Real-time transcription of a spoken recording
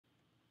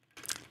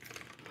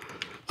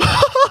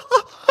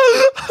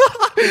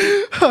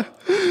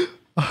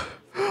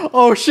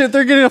Oh shit,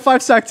 they're getting a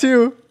 5-stack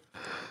too.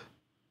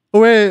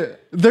 Wait,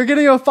 they're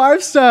getting a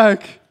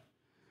 5-stack.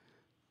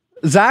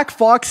 Zach,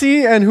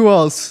 Foxy, and who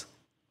else?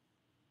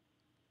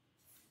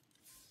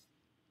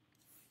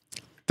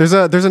 There's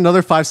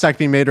another 5-stack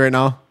being made right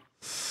now.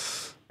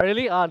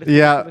 Really?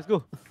 Yeah. Let's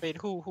go. Wait,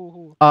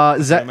 who?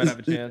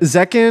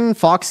 Zekin,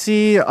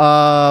 Foxy.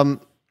 I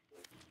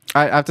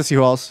have to see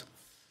who else.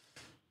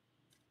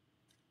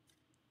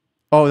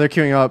 Oh, they're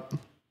queuing up.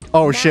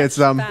 Oh shit, it's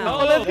them.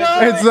 Oh, let's go.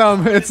 It's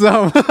them. It's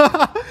them.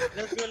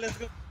 Let's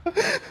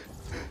go.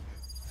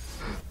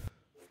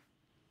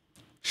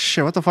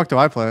 Shit, what the fuck do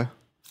I play?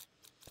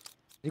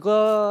 You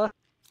go.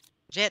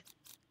 Jet.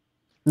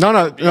 No,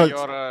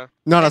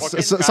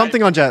 fucking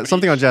something guy. on Jet.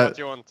 Something on Breach, Jet. what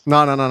you want?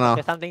 No.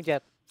 Okay, something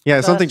Jet. Yeah,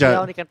 something I Jet.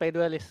 only can play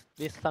duelist.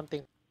 This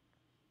something.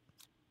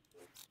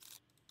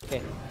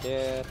 Okay,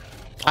 Jet.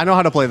 I know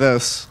how to play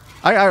this.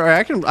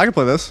 I can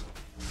play this.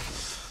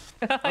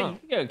 You can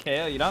go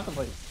KO, you don't have to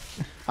play.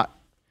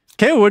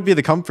 KO would be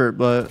the comfort,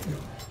 but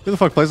who the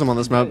fuck plays them on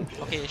this map?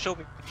 Okay, show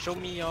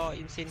me your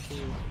insane KO.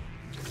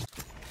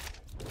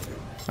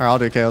 Alright, I'll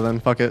do KO then.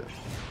 Fuck it.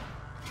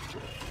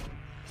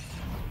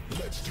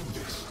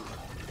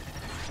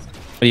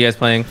 What are you guys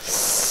playing?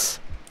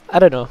 I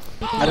don't know.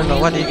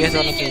 What do you guys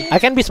want to play? I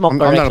can be smoke. I'm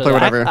down to play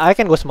whatever. I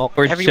can go smoke.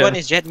 Or Everyone Jet?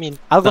 is Jet mean.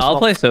 I'll go No, I'll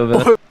smoke. play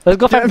Sova. Let's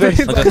go five guys.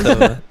 I'll go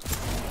Sova.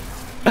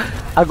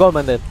 I'll go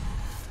man then.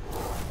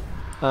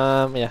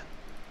 Yeah.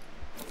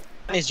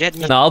 Everyone is Jet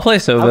mean. No, I'll play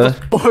Sova.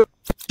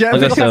 Yeah, I'll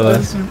go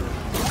man.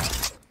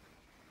 Sova.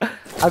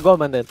 I'll go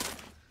man then.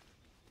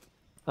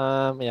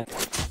 Yeah.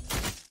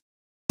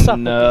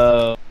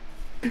 No.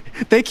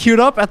 They queued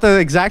up at the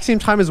exact same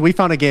time as we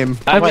found a game.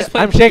 I've just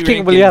played I'm 2 shaking,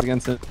 ranked William.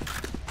 games against it.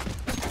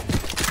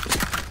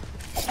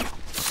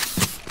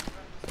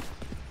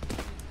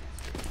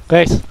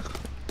 Guys,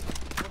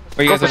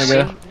 Where you guys wanna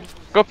go?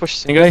 Go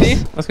push. You go Guys.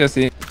 see? Let's go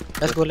see.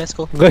 Let's go.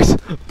 guys,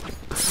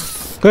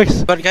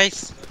 guys. But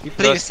guys, we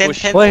play with Let's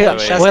push. Tenz. Why,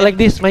 Shahzam. why like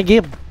this? My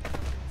game.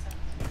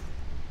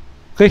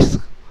 Guys,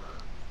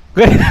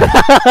 guys.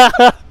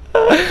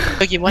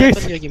 Your game, what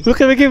happened to your game?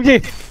 Look at my game,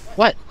 Jay.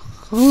 What?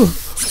 Ooh.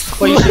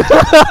 What you should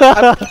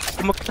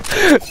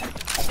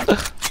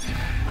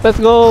Let's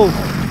go.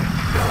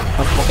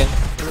 I'm smoking.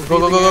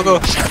 Go.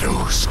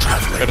 Shadows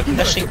traveling.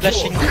 Flashing.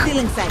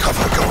 Feeling safe.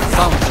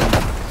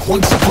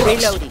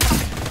 Reloading.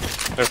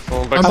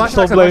 Careful, I'm back. back. so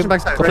Backside, blind.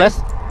 backside, Go right?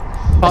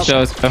 flash. Show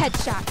us. Go.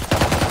 Headshot.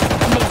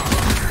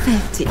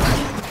 30.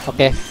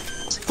 Okay.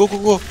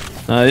 Go.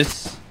 Nice.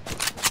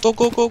 Go.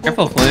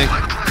 Careful flank.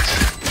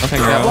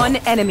 Nothing wrong. One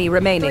enemy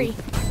remaining.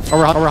 Oh,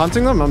 we're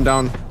hunting them? I'm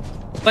down.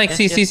 Flank,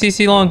 Yes,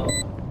 C long.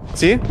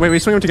 See? Wait, we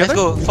swing them together?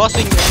 Let's go. Fast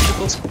swing.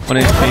 Triples. 1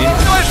 HP.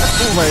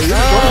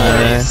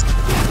 Nice.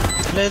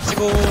 Let's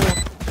go.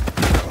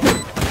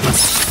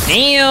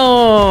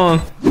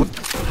 Damn!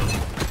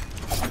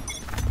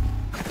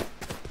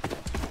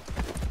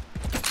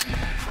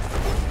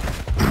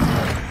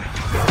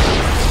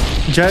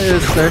 Jet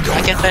is there.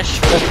 I can flash.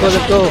 Let's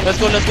go. Let's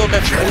go,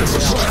 back.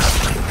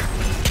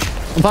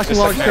 I'm flashing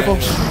large, triple.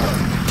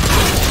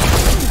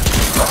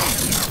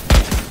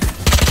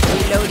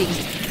 Reloading.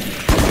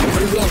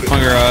 One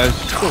garage.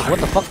 What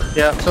the fuck?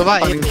 Yeah. So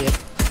bye.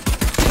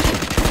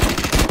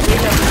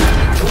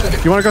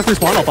 You wanna go through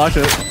spawn? I'll flash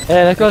it.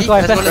 Yeah, let's go. Let's go.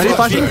 I'm Let's go, Ready?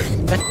 flashing.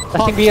 Flashing?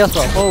 Flashing B as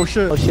well. Oh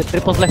shit. Oh shit,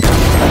 triple flash.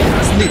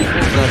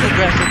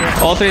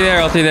 All three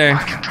there.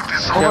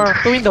 Or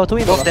two window.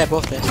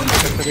 Both there.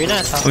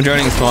 Reyna, I'm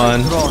joining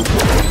spawn.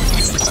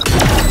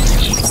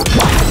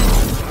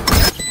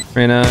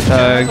 Reyna, That's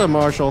a tag.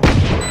 Marshall.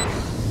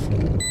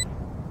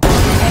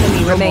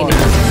 Enemy remaining.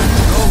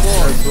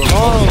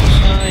 Oh,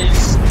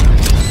 nice.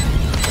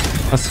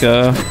 Let's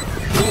go.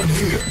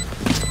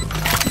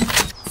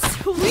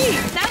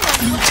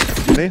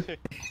 Ready?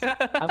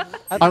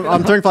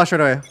 I'm throwing flash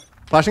right away.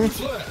 Flashing?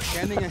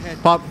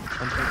 Pop.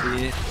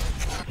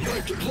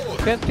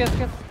 Can.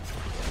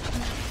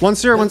 1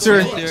 0,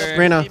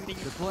 Reyna.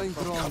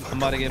 I'm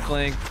about to get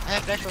flanked. I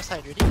have flash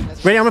outside. Ready?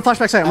 Let's Ready? I'm gonna flash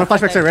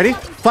backside. Ready?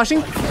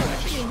 Flashing?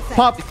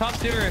 Pop. Top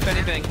tier, if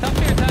anything. Top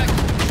tier attack.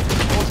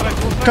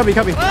 Cubby.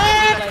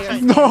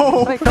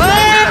 No!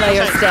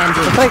 Player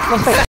standing. Strike.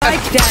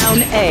 Strike down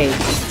A.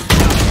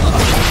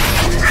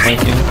 Thank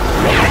you.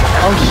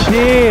 Oh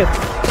shit.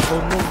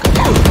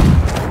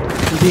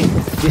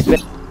 This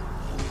way.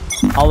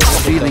 I was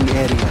feeling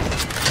area.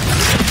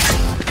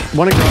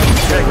 One in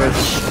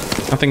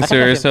garage. Nothing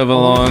serious over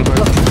long.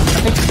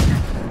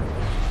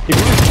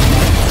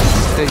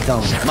 Stay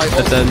down.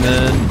 That's dead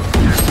mid.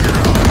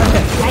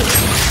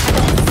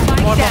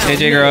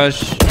 AJ garage.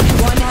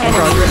 One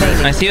enemy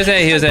remaining. Nice. He was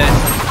A.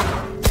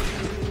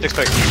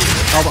 Expect.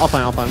 I'll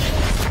plan.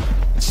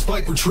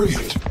 Spike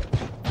retrieved.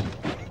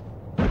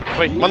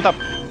 Wait, one tap.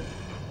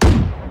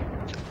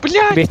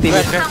 Best team.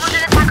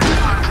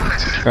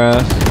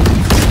 Grass.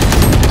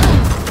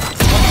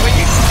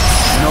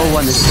 No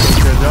one is.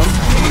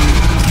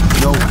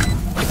 No one.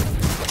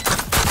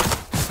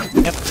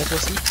 Yep, let's go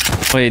see.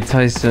 Wait,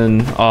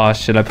 Tyson. Oh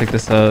shit, I picked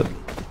this up. Wait,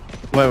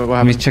 what Let me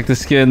happened? check the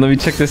skin.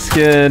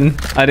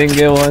 I didn't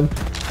get one.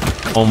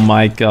 Oh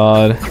my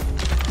god.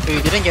 So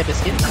you didn't get the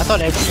skin? I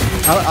thought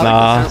everything.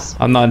 Nah,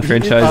 I'm not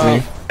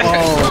franchising.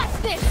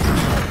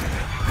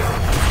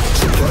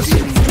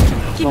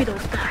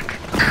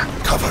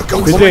 Cover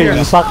going Vijay,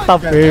 you fucked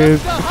up, man.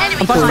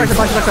 I'm flashing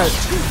backside.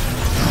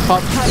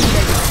 Pop.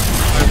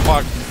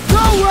 Fuck.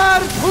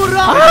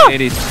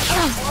 80s.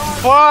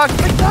 Fuck! I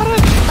got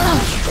it!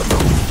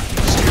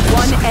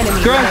 One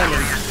enemy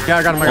remaining. Yeah, I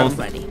got him.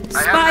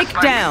 Spike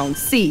down.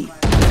 C.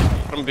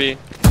 From B.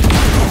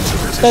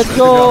 Let's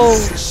go.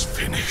 is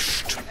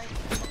finished.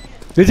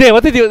 Vijay,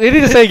 what did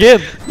you say again?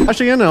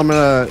 Flashing in and I'm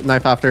gonna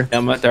knife after. Yeah,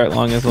 I'm gonna start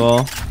long as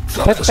well.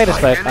 Pay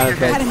respect.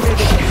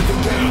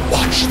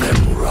 Watch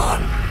them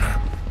run.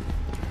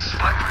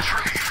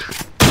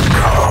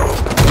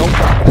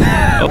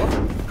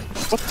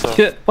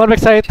 Shit. One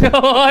backside.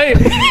 Why?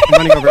 I'm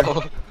running over.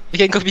 You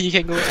can go B, you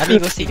can go. I mean,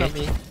 go C, go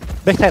B.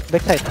 Backside. I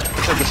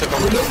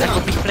go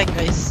big flank,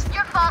 guys.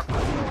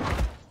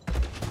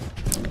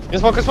 Good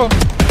smoke, good smoke.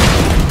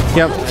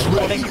 Yep.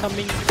 Flank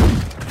coming.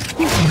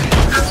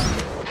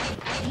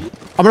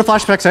 I'm gonna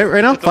flash backside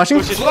right now.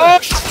 Flashing.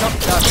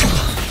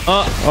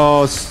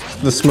 Oh, it's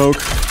the smoke.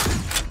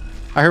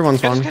 I heard one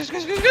spawn.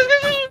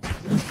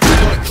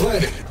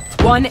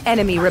 One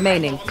enemy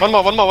remaining. One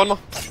more.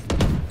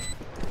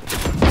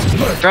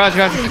 Garage.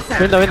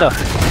 Window.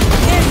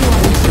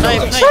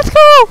 Nice.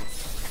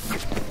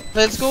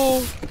 Let's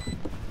go!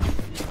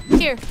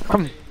 Here.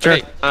 Sure.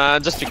 Okay,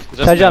 just pick.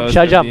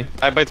 Shahzam.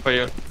 I bait for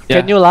you. Yeah.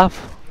 Can you laugh?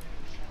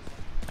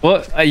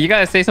 What? You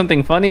gotta say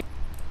something funny.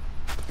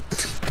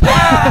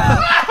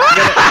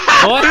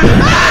 What?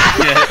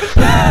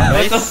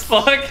 What the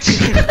fuck?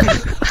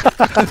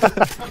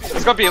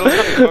 Let's go B,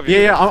 let's go B.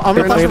 Yeah, I'm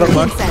gonna flash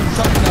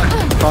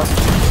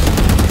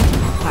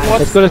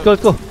Let's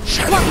go.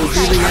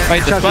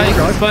 Wait,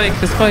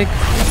 the spike.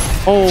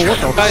 Oh, what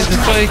the? Guys, the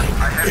spike.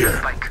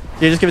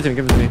 Yeah, just give it to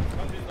me.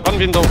 One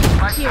window. Oh,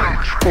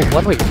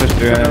 one way. Push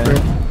through.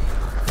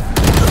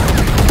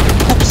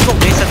 Smoke,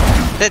 Jason.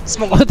 That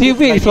smoke. What do you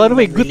mean? It's one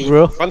way good,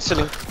 bro. One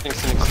ceiling.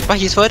 But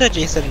he's further,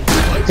 Jason.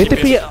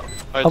 ATP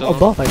I don't know.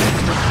 above, I think.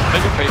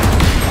 Maybe fake.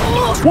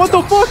 What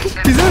the fuck?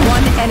 He's in.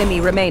 One enemy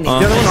remaining.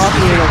 The other one off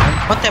me.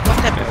 One tap.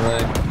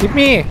 Hit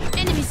me.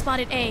 Enemy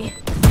spotted A.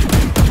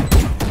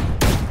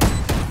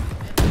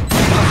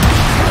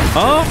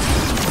 Oh?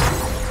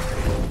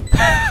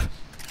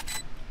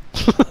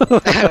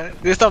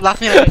 Dude, stop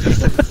laughing like that,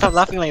 Jason. Stop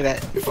laughing like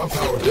that.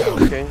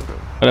 Okay.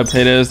 What up,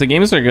 potatoes? The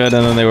games were good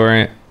and then they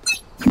weren't.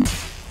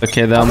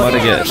 Okay, then I'm about to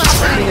get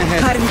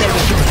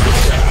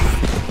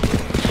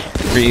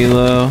free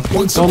elo.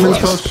 Omen's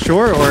close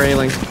short or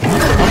A-Link?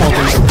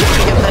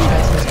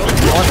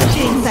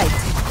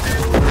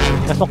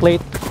 Let's smoke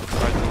late.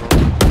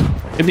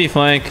 Could be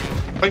flank.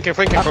 Flanking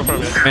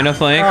confirm it. Right, no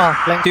flank.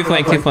 Flank. Two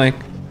flank. 3.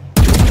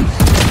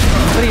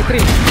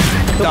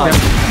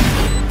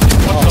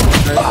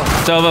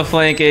 Sova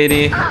flank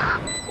 80.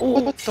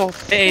 What the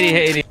f?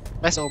 80.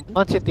 Nice home.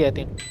 One city, I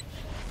think.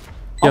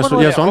 Yes,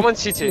 one. One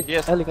CT,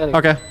 yes. Ellie.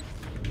 Okay.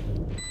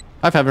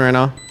 I have heaven right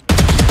now.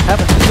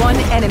 One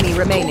enemy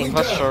remaining.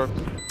 That's short.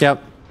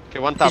 Yep. Okay,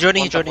 one tap.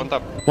 joining, One tap. joining.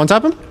 One tap. One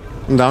tap him?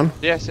 I'm down.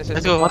 Yes.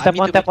 Let's go. One I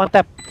need to tap.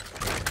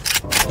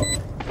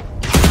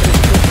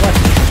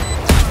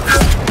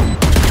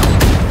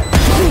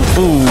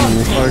 Ooh.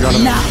 Oh, I got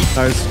him.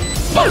 Nice.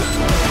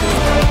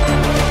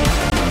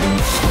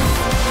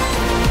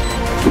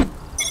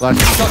 Flash.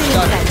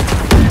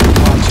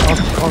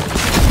 Cancel.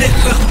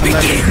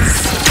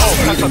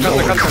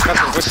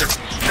 Pushing.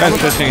 Guys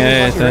pushing A,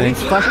 I think.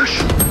 Flash.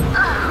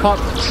 Pop.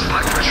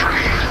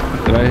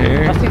 Did I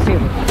hear? Last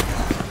thing,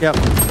 Yep.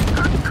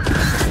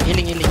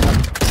 Healing.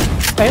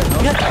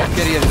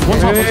 One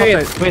top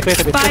side. Wait.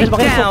 Spike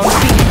down.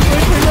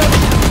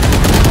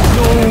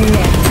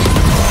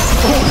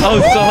 Oh,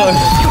 sorry.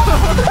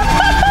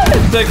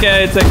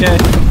 It's okay.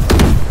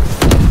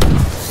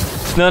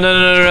 No,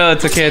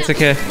 it's okay.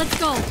 Let's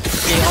go.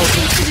 What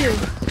to do?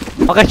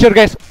 Okay, sure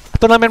guys.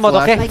 Tournament mode,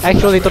 okay?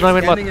 Actually,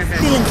 tournament mode.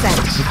 Feeling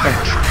fast.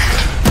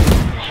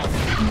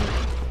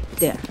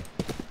 There.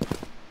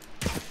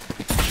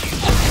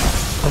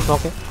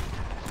 Okay.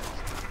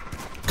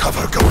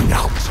 Cover going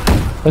out.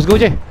 Let's go,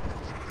 Jay.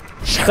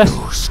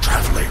 Shadows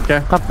traveling.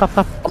 Okay. Come. I'm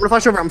gonna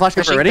flash over. I'm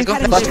flashing over. Ready?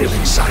 Let's go.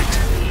 Stealing sight.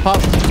 Pop.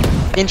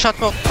 In shot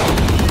smoke.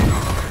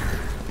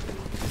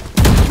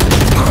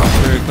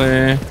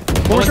 Clear.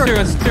 One short.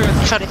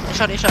 Shot it.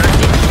 Nice.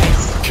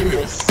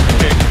 Okay.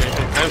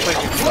 I'm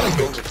flanking.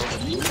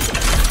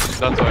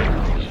 That's why.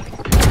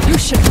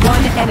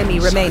 One enemy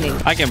remaining.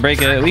 I can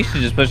break it. We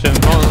should just push him.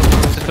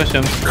 Just push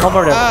him.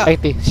 Over there.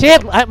 80.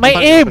 Shit! My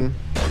aim!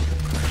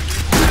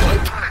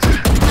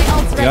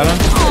 You got him?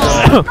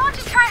 Don't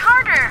you try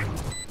harder.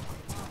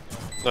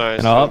 Nice.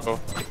 And up. Go.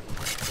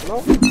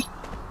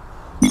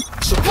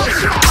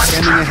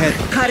 Standing ahead.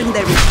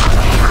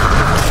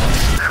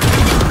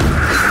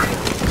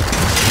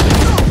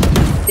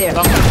 There.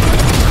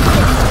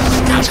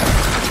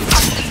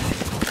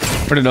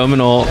 Put an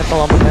omen ult.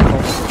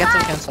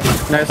 Cancel.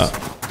 Nice.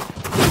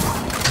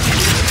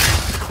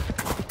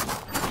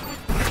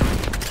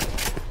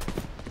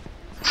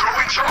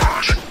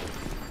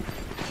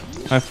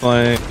 I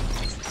fly.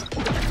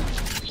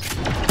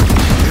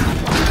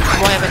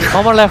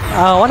 One more left.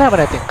 What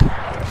happened, I think?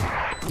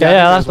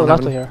 Yeah, last two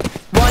here.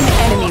 One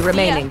enemy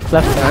remaining.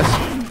 Left.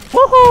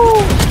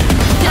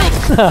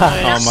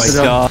 Oh my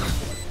god.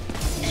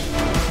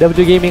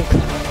 W Gaming.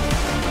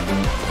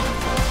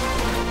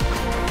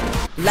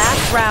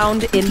 Last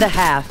round in the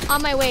half.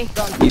 On my way.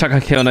 Chuck a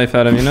kill knife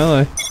at him, you know?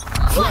 Like.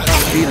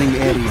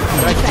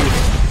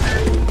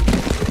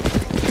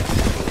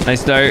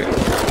 Nice dart.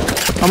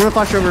 I'm gonna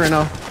flash over right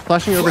now.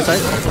 Flashing over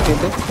site.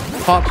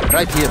 Pop.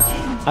 Right here.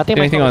 I think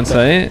Anything on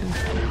site?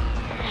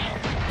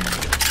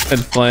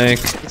 Good flank.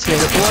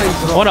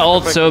 I want to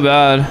ult so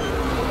bad.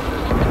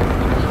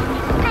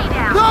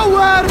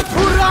 Nowhere to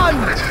run.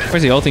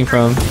 Where's he ulting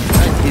from?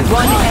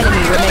 One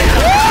enemy remaining.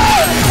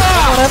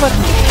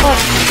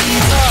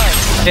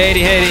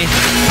 80, 80.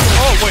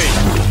 Oh,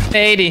 wait.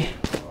 80.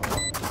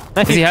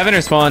 Is he heaven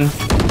or spawn?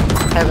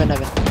 Heaven.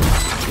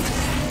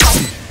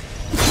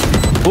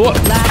 Whoa.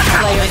 Last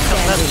player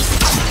standing.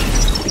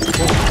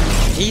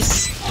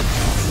 East.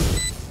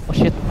 Oh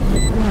shit.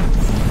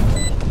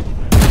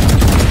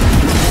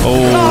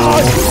 Oh.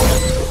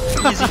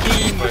 Easy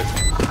game.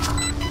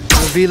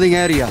 Revealing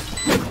area.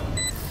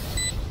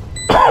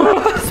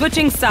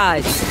 Switching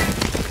sides.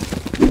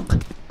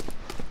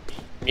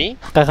 Me?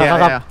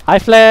 Yeah. I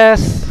flash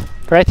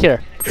right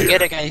here.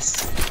 Together, guys.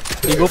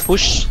 We go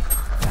push.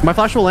 My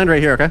flash will land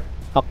right here, okay?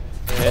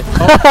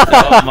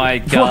 Oh my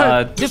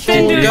god.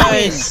 Defend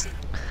guys.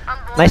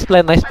 Nice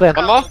plan.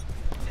 One more?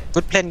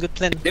 Good plan.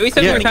 Did we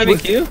say we were trying to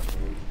queue?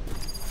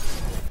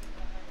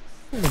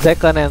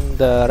 Zekan and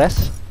the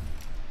rest.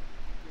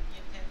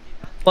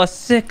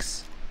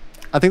 +6.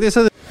 I think they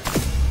said.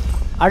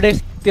 Are they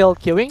still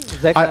queuing?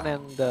 Zekan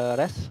and the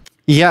rest.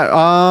 Yeah.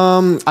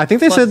 I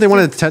think they said they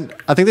wanted 10.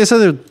 I think they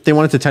said they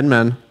wanted to 10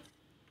 man.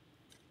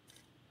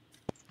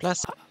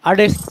 Plus. Are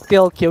they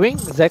still queuing?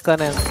 Zekan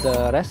and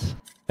the rest.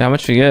 How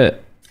much we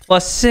get?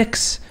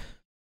 +6.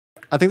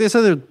 I think they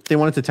said they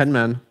wanted to 10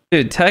 man.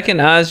 Dude, Tech and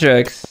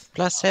Azrex.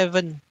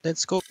 +7.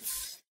 Let's go.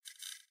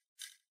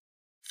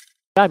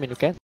 Yeah, I mean you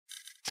can.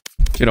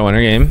 You don't win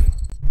our game.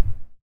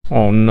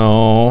 Oh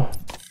no.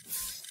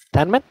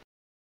 10 man?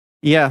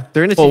 Yeah,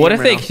 they're in a. Well, team what if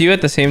right they now. queue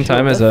at the same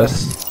time as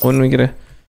us? Wouldn't we get a...